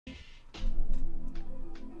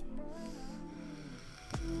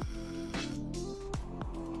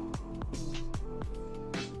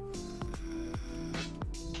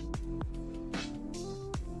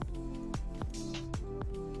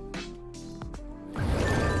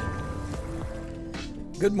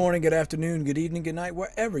Good morning, good afternoon, good evening, good night,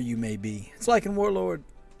 wherever you may be. It's Lycan Warlord,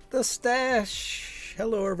 the Stash.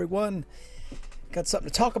 Hello, everyone. Got something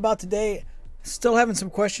to talk about today. Still having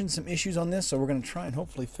some questions, some issues on this, so we're going to try and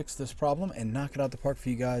hopefully fix this problem and knock it out the park for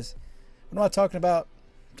you guys. What am I talking about?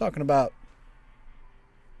 I'm talking about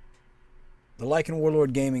the Lycan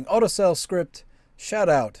Warlord Gaming autosell script. Shout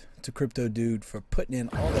out to Crypto Dude for putting in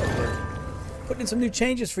all that work. Putting in some new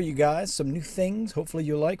changes for you guys, some new things. Hopefully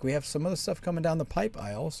you'll like. We have some other stuff coming down the pipe.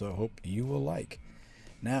 I also hope you will like.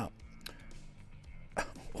 Now, I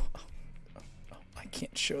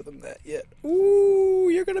can't show them that yet. Ooh,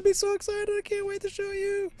 you're going to be so excited. I can't wait to show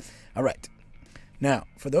you. All right. Now,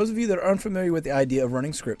 for those of you that are unfamiliar with the idea of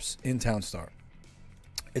running scripts in Townstar,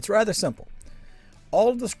 it's rather simple. All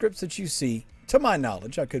of the scripts that you see, to my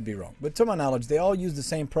knowledge, I could be wrong, but to my knowledge, they all use the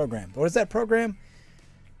same program. What is that program?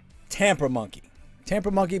 Tamper Monkey.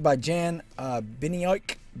 Tamper Monkey by Jan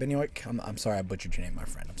Benioik. I'm sorry I butchered your name, my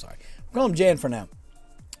friend. I'm sorry. We'll call him Jan for now.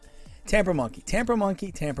 Tamper Monkey. Tamper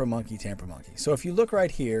Monkey, Tamper Monkey, Tamper Monkey. So if you look right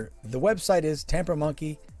here, the website is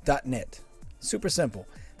tampermonkey.net. Super simple.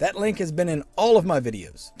 That link has been in all of my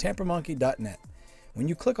videos. tampermonkey.net. When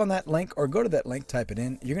you click on that link or go to that link, type it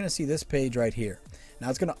in, you're going to see this page right here. Now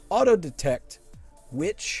it's going to auto-detect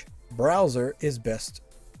which browser is best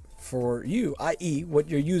for you, i.e. what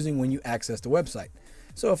you're using when you access the website.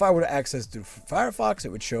 So if I were to access through Firefox,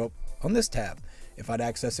 it would show up on this tab. If I'd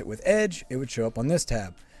access it with Edge, it would show up on this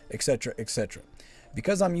tab, etc., etc.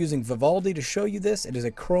 Because I'm using Vivaldi to show you this, it is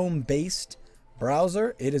a Chrome-based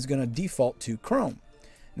browser. It is going to default to Chrome.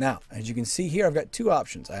 Now, as you can see here, I've got two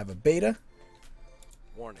options. I have a beta.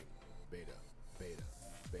 Warning, beta.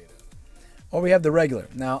 Or we have the regular.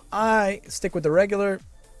 Now, I stick with the regular.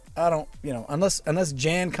 I don't, unless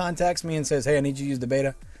Jan contacts me and says, hey, I need you to use the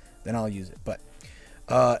beta, then I'll use it. But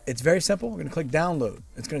it's very simple. We're going to click download.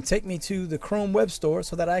 It's going to take me to the Chrome web store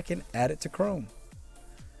so that I can add it to Chrome.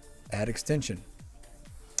 Add extension.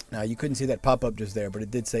 Now, you couldn't see that pop up just there, but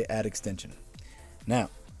it did say add extension. Now,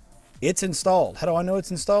 it's installed. How do I know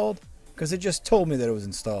it's installed? Because it just told me that it was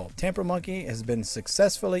installed. Tamper Monkey has been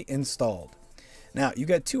successfully installed. Now, you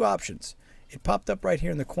got two options. It popped up right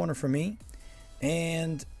here in the corner for me.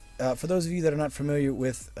 And for those of you that are not familiar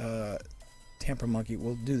with Tamper Monkey,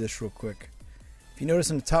 we'll do this real quick. If you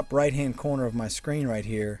notice in the top right hand corner of my screen right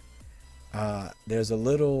here, there's a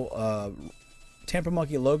little Tamper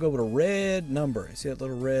Monkey logo with a red number. You see that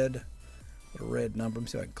little red number? Let me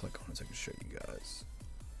see if I can click on it so I can show you guys.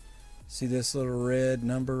 See this little red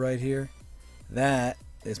number right here? That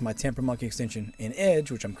is my Tamper Monkey extension in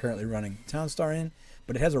Edge, which I'm currently running Townstar in,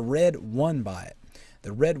 but it has a red 1 by it.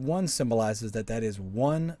 The red 1 symbolizes that that is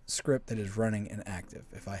one script that is running and active.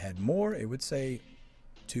 If I had more, it would say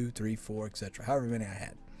 2, 3, 4, etc. However many I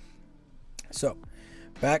had. So,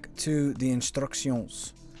 back to the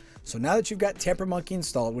instructions. So now that you've got Tamper Monkey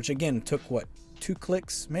installed, which again took what, 2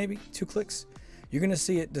 clicks, maybe 2 clicks, you're going to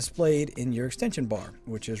see it displayed in your extension bar,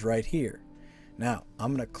 which is right here. Now,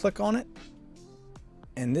 I'm going to click on it,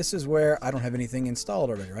 and this is where I don't have anything installed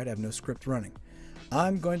already, right? I have no script running.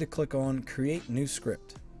 I'm going to click on Create New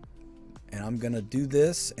Script. And I'm going to do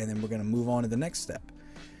this, and then we're going to move on to the next step.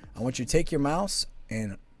 I want you to take your mouse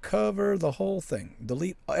and cover the whole thing.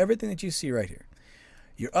 Delete everything that you see right here.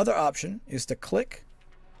 Your other option is to click,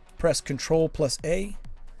 press Control+A,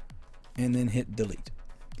 and then hit Delete.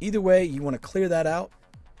 Either way, you want to clear that out,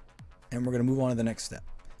 and we're going to move on to the next step.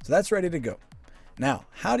 So that's ready to go. Now,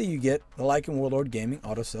 how do you get the Lycan Warlord Gaming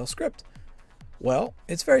autosell script? Well,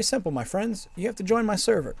 it's very simple, my friends. You have to join my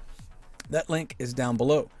server. That link is down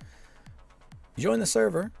below. Join the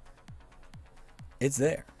server. It's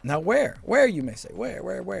there. Now, where? Where, you may say? Where?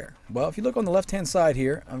 Well, if you look on the left-hand side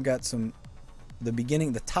here, I've got the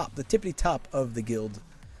beginning, the tippity top of the guild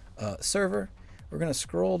server. We're going to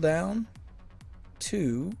scroll down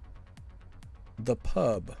to the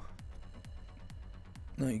pub.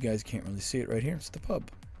 No, you guys can't really see it right here. It's the pub.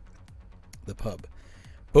 The pub.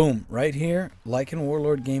 Boom, right here, Lycan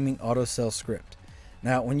Warlord Gaming autosell script.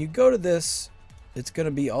 Now, when you go to this, it's going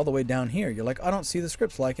to be all the way down here. You're like, I don't see the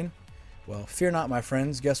scripts, Lycan. Well, fear not, my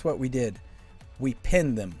friends. Guess what we did? We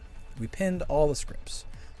pinned them. We pinned all the scripts.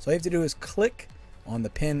 So all you have to do is click on the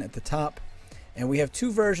pin at the top. And we have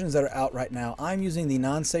 2 versions that are out right now. I'm using the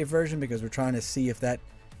non-safe version because we're trying to see if that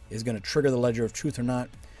is going to trigger the ledger of truth or not.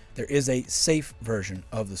 There is a safe version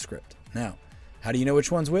of the script. Now, how do you know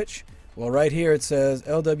which one's which? Well, right here it says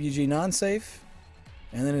LWG non-safe,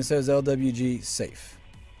 and then it says LWG safe.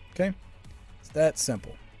 Okay? It's that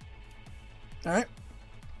simple. All right.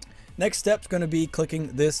 Next step's going to be clicking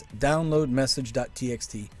this download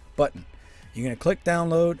message.txt button. You're going to click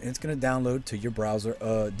download, and it's going to download to your browser,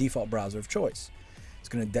 default browser of choice.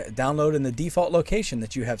 going to download in the default location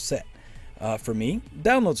that you have set. For me,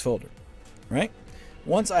 downloads folder, right?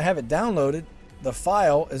 Once I have it downloaded, the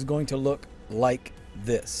file is going to look like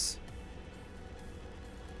this.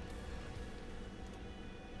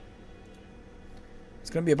 It's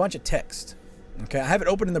going to be a bunch of text. Okay, I have it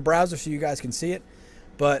open in the browser so you guys can see it,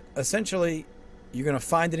 but essentially you're going to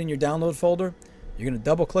find it in your download folder. You're going to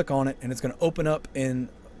double click on it and it's going to open up in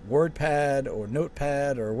WordPad or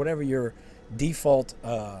Notepad or whatever your default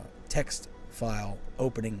text file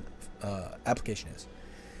opening application is.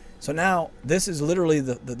 So now this is literally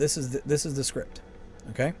this is the script.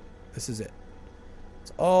 Okay, this is it.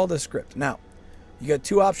 It's all the script. Now you got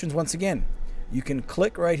two options. Once again, you can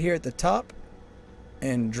click right here at the top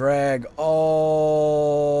and drag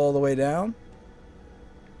all the way down.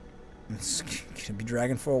 It's gonna be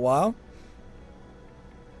dragging for a while.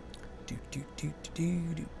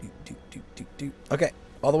 Okay,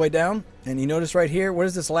 all the way down, and you notice right here, what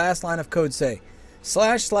does this last line of code say? /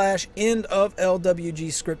 end of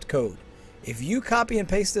LWG script code. If you copy and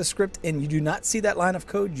paste this script and you do not see that line of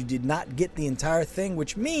code, you did not get the entire thing,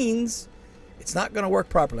 which means it's not going to work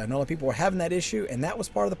properly. I know a lot of people were having that issue, and that was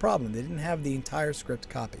part of the problem. They didn't have the entire script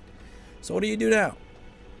copied. So what do you do now?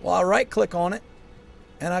 Well, I right click on it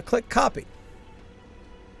and I click copy.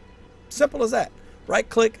 Simple as that. Right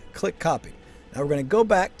click, click copy. Now we're going to go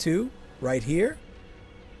back to right here,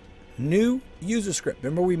 new user script.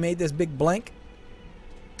 Remember we made this big blank?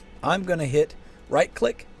 I'm going to hit right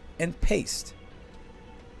click and paste.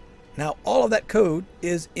 Now all of that code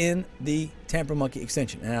is in the Tamper Monkey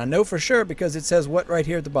extension. And I know for sure because it says what right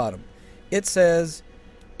here at the bottom? It says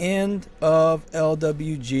end of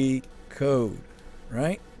LWG code,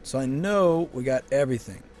 right? So I know we got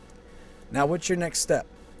everything. Now what's your next step?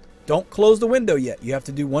 Don't close the window yet. You have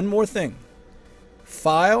to do one more thing.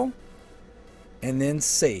 File and then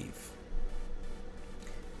save.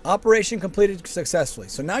 Operation completed successfully.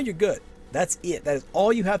 So now you're good. That's it. That is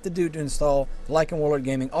all you have to do to install the Like and Warlord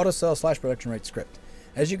Gaming AutoSell / production rate script.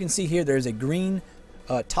 As you can see here, there's a green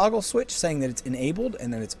toggle switch saying that it's enabled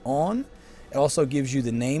and that it's on. It also gives you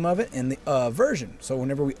the name of it and the version. So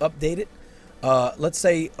whenever we update it, let's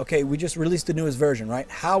say, okay, we just released the newest version, right?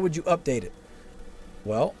 How would you update it?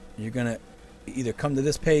 Well, you're going to either come to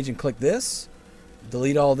this page and click this,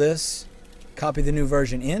 delete all this, copy the new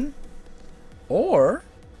version in, or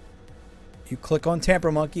you click on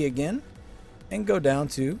Tamper Monkey again and go down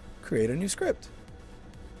to create a new script.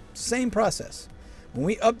 Same process. When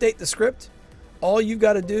we update the script, all you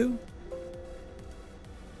got to do,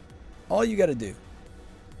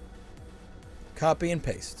 copy and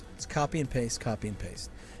paste. It's copy and paste, copy and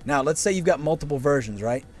paste. Now, let's say you've got multiple versions,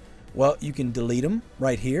 right? Well, you can delete them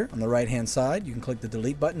right here on the right-hand side. You can click the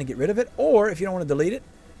delete button to get rid of it. Or if you don't want to delete it,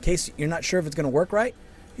 in case you're not sure if it's going to work right,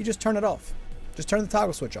 you just turn it off. Just turn the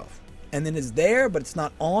toggle switch off. And then it's there, but it's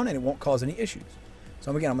not on, and it won't cause any issues.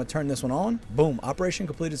 So again, I'm going to turn this one on. Boom, operation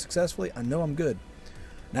completed successfully. I know I'm good.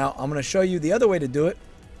 Now, I'm going to show you the other way to do it.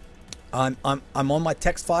 I'm on my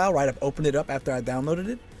text file, right? I've opened it up after I downloaded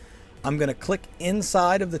it. I'm going to click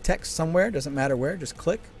inside of the text somewhere. Doesn't matter where, just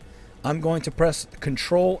click. I'm going to press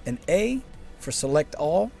Control and A for select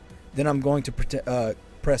all. Then I'm going to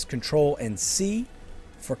press Control and C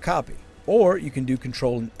for copy. Or you can do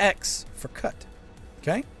Control and X for cut.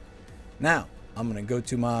 Okay? Now, I'm going to go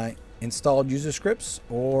to my installed user scripts,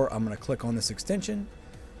 or I'm going to click on this extension,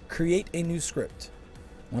 create a new script.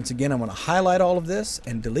 Once again, I'm going to highlight all of this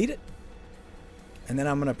and delete it. And then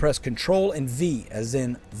I'm going to press Control and V as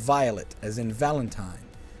in violet, as in Valentine.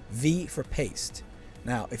 V for paste.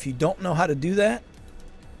 Now, if you don't know how to do that,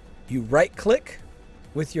 you right click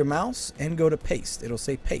with your mouse and go to paste. It'll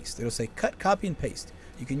say paste. It'll say cut, copy, and paste.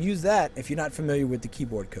 You can use that if you're not familiar with the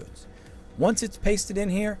keyboard codes. Once it's pasted in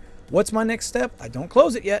here, what's my next step? I don't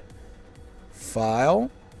close it yet. File,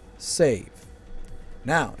 save.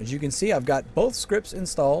 Now, as you can see, I've got both scripts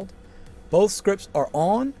installed. Both scripts are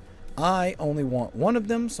on. I only want one of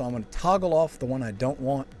them, so I'm going to toggle off the one I don't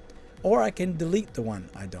want, or I can delete the one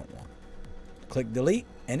I don't want. Click delete,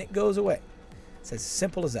 and it goes away. It's as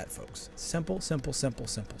simple as that, folks. Simple, simple, simple,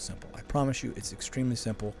 simple, simple. I promise you it's extremely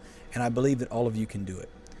simple, and I believe that all of you can do it.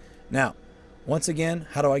 Now, once again,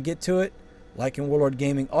 how do I get to it? Like in Warlord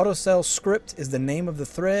Gaming, AutoSell script is the name of the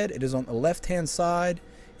thread. It is on the left-hand side.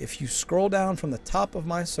 If you scroll down from the top of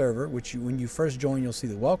my server, which when you first join, you'll see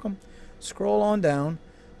the welcome. Scroll on down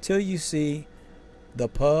till you see the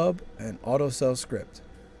pub and AutoSell script.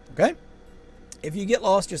 Okay? If you get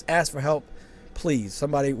lost, just ask for help. Please,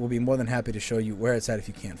 somebody will be more than happy to show you where it's at if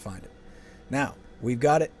you can't find it. Now, we've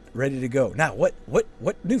got it ready to go. Now, what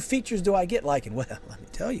new features do I get like? And well, let me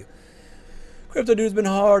tell you. Crypto Dude's been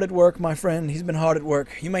hard at work, my friend. He's been hard at work.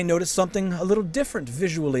 You may notice something a little different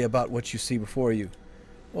visually about what you see before you.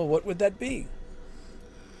 Well, what would that be?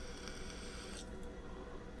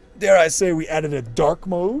 Dare I say we added a dark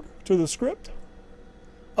mode to the script?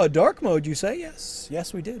 A dark mode, you say? Yes.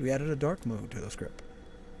 Yes, we did. We added a dark mode to the script.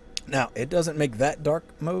 Now, it doesn't make that dark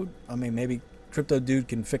mode. I mean, maybe Crypto Dude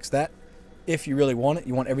can fix that if you really want it.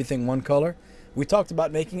 You want everything one color. We talked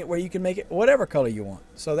about making it where you can make it whatever color you want.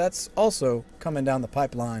 So that's also coming down the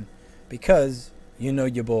pipeline because you know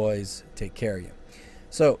your boys take care of you.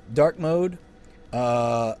 So dark mode,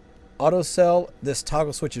 auto sell, this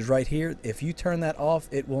toggle switch is right here. If you turn that off,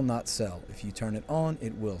 it will not sell. If you turn it on,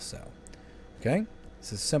 it will sell. Okay?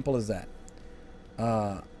 It's as simple as that.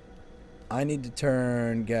 I need to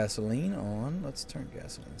turn gasoline on. Let's turn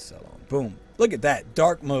gasoline sell on. Boom. Look at that.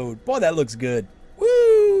 Dark mode. Boy, that looks good.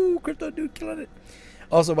 Woo! Crypto Dude killing it.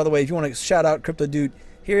 Also, by the way, if you want to shout out Crypto Dude,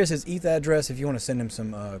 here's his ETH address if you want to send him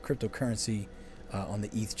some cryptocurrency on the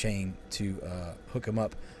ETH chain to hook him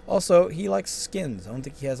up. Also, he likes skins. I don't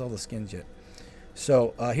think he has all the skins yet.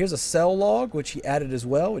 So here's a sell log, which he added as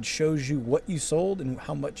well. It shows you what you sold and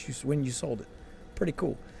how much when you sold it. Pretty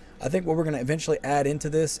cool. I think what we're going to eventually add into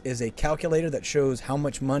this is a calculator that shows how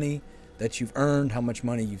much money that you've earned, how much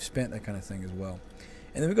money you've spent, that kind of thing as well.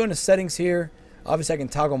 And then we go into settings here. Obviously, I can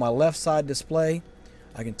toggle my left side display.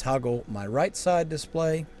 I can toggle my right side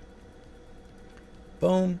display.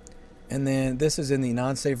 Boom. And then this is in the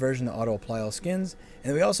non-save version, the auto apply all skins.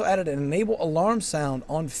 And we also added an enable alarm sound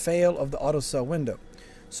on fail of the auto sell window.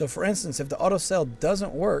 So for instance, if the auto sell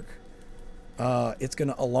doesn't work, it's going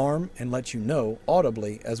to alarm and let you know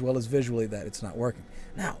audibly as well as visually that it's not working.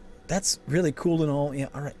 Now, that's really cool and all. Yeah,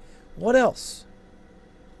 all right. What else?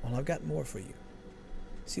 Well, I've got more for you.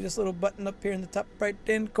 See this little button up here in the top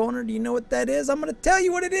right-hand corner? Do you know what that is? I'm going to tell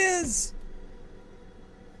you what it is.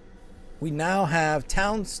 We now have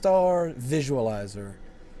Townstar Visualizer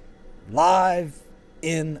live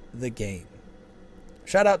in the game.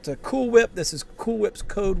 Shout out to Cool Whip. This is Cool Whip's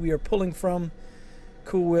code we are pulling from.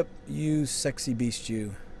 Cool Whip, you sexy beast,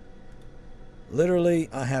 you. Literally,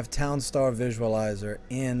 I have Townstar Visualizer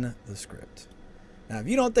in the script. Now, if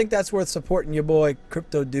you don't think that's worth supporting your boy,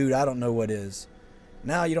 Crypto Dude, I don't know what is.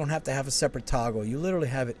 Now you don't have to have a separate toggle. You literally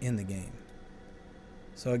have it in the game.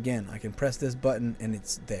 So again, I can press this button and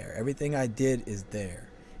it's there. Everything I did is there.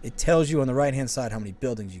 It tells you on the right hand side how many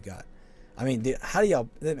buildings you got. I mean, how do y'all,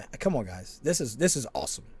 come on guys. This is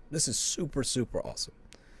awesome. This is super, super awesome.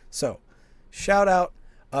 So, shout out,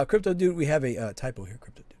 Crypto Dude, we have a typo here.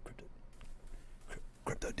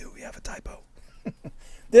 Crypto Dude, we have a typo.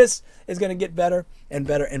 This is going to get better and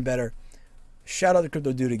better and better. Shout out to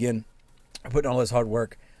Crypto Dude again for putting all his hard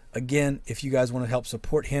work. Again, if you guys want to help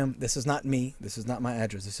support him, this is not me. This is not my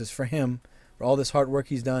address. This is for him, for all this hard work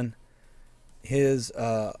he's done. His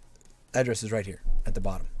address is right here at the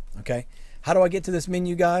bottom. Okay. How do I get to this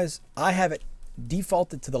menu, guys? I have it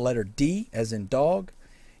defaulted to the letter D, as in dog.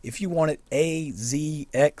 If you want it A, Z,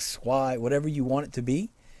 X, Y, whatever you want it to be,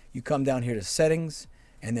 you come down here to settings,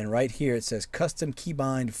 and then right here it says custom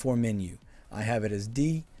keybind for menu. I have it as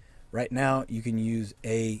D. Right now, you can use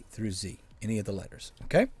A through Z, any of the letters.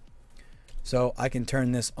 Okay. So I can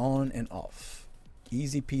turn this on and off.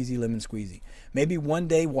 Easy peasy lemon squeezy. Maybe one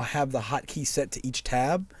day we'll have the hotkey set to each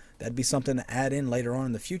tab. That'd be something to add in later on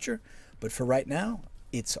in the future. But for right now,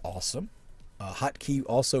 it's awesome. Hotkey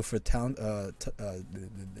also for for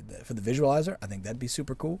the visualizer. I think that'd be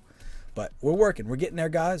super cool. But we're working. We're getting there,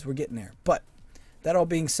 guys. We're getting there. But that all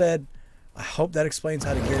being said, I hope that explains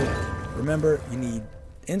how to get it. Remember, you need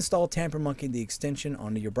install TamperMonkey, the extension,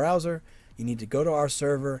 onto your browser. You need to go to our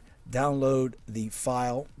server, download the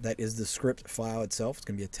file that is the script file itself. It's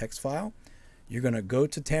going to be a text file. You're going to go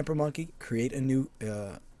to TamperMonkey, create a new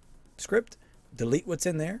script, delete what's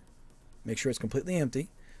in there, make sure it's completely empty.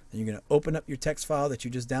 Then you're going to open up your text file that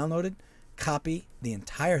you just downloaded, copy the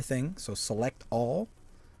entire thing. So select all,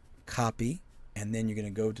 copy, and then you're going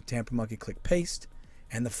to go to TamperMonkey, click paste,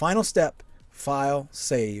 and the final step, file,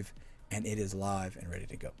 save, and it is live and ready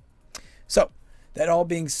to go. So that all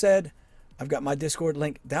being said, I've got my Discord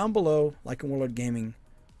link down below, like in Warlord Gaming,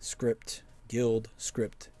 script, guild,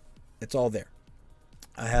 script. It's all there.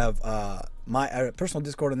 I have my personal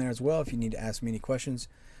Discord in there as well if you need to ask me any questions.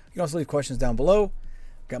 You can also leave questions down below.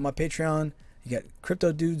 Got my Patreon. You got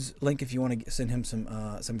Crypto Dude's link if you want to send him some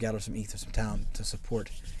Gala, some ETH, or some Town to support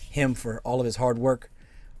him for all of his hard work.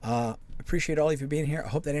 Appreciate all of you being here. I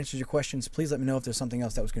hope that answers your questions. Please let me know if there's something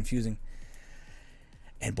else that was confusing.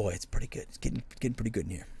 And boy, it's pretty good. It's getting pretty good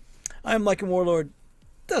in here. I'm Lycan Warlord,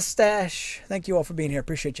 the Stash. Thank you all for being here.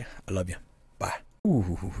 Appreciate you. I love you. Bye.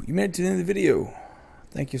 Ooh, you made it to the end of the video.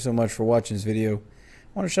 Thank you so much for watching this video.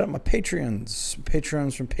 I want to shout out my Patreons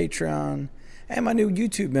from Patreon, and my new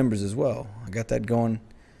YouTube members as well. I got that going.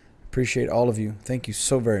 Appreciate all of you. Thank you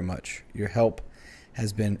so very much. Your help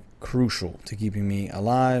has been crucial to keeping me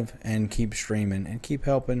alive and keep streaming and keep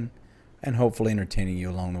helping and hopefully entertaining you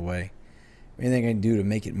along the way. Anything I can do to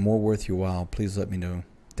make it more worth your while, please let me know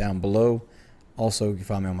down below. Also, you can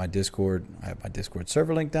find me on my Discord. I have my Discord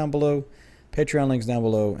server link down below, Patreon links down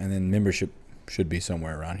below, and then membership should be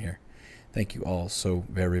somewhere around here. Thank you all so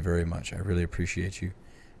very, very much. I really appreciate you.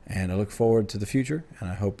 And I look forward to the future, and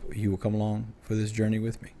I hope you will come along for this journey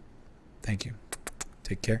with me. Thank you.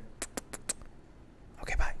 Take care.